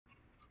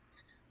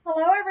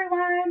Hello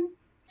everyone!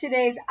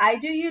 Today's I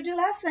Do You Do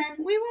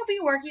lesson, we will be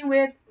working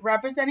with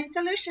representing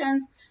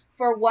solutions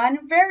for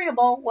one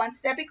variable,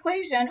 one-step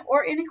equation,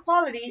 or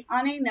inequality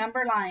on a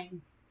number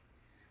line.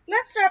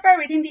 Let's start by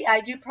reading the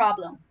I Do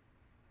problem.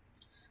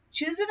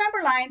 Choose a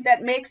number line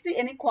that makes the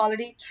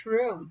inequality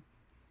true.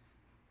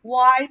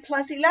 Y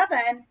plus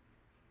 11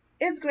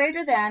 is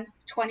greater than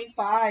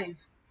 25.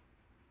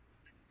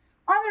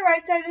 On the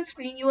right side of the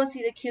screen, you will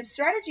see the cube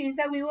strategies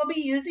that we will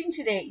be using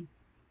today.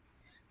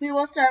 We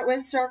will start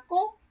with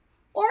circle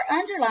or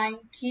underline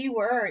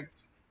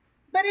keywords.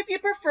 But if you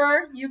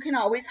prefer, you can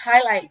always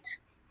highlight.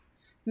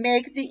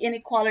 Make the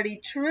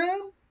inequality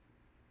true.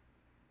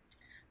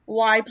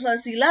 Y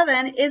plus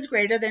 11 is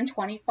greater than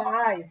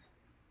 25.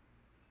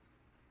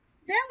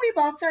 Then we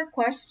box our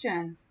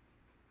question.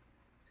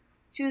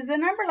 Choose a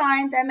number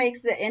line that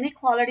makes the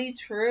inequality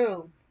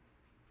true.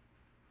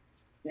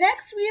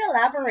 Next, we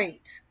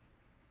elaborate.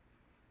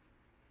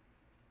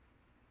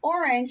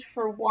 Orange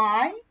for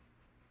Y,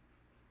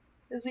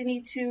 because we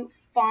need to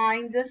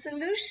find the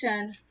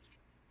solution.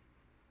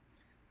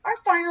 Our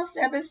final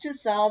step is to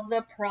solve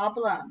the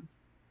problem.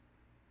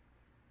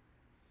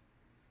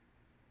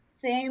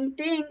 Same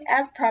thing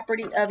as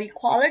property of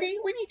equality,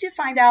 we need to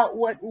find out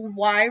what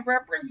Y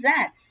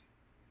represents.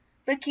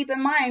 But keep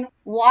in mind,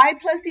 Y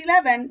plus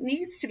 11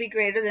 needs to be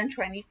greater than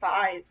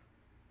 25.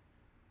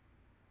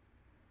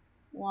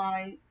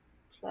 Y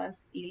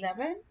plus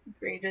 11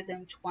 greater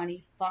than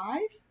 25.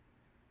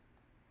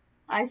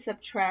 I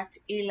subtract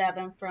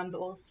 11 from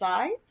both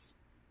sides.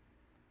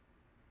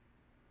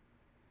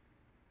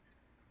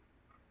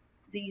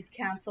 These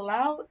cancel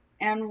out,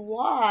 and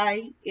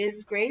Y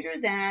is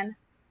greater than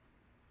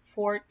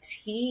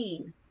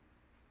 14.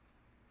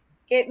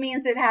 It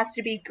means it has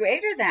to be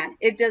greater than.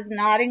 It does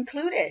not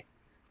include it.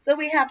 So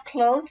we have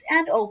closed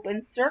and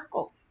open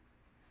circles.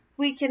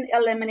 We can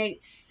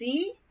eliminate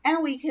C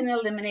and we can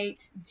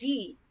eliminate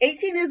D.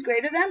 18 is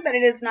greater than, but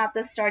it is not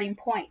the starting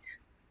point.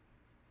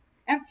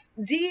 And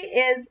D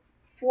is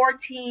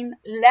 14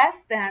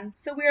 less than,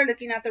 so we are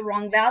looking at the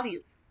wrong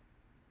values.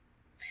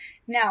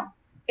 Now,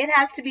 it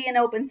has to be an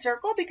open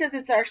circle because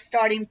it's our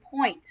starting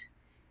point.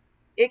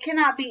 It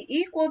cannot be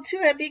equal to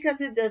it because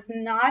it does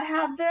not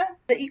have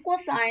the equal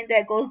sign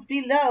that goes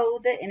below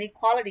the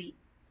inequality.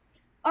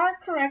 Our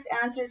correct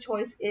answer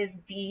choice is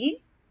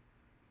B.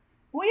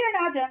 We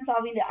are now done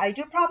solving the I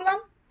Do problem.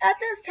 At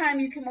this time,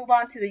 you can move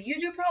on to the You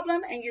Do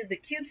problem and use the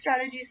cube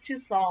strategies to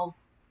solve.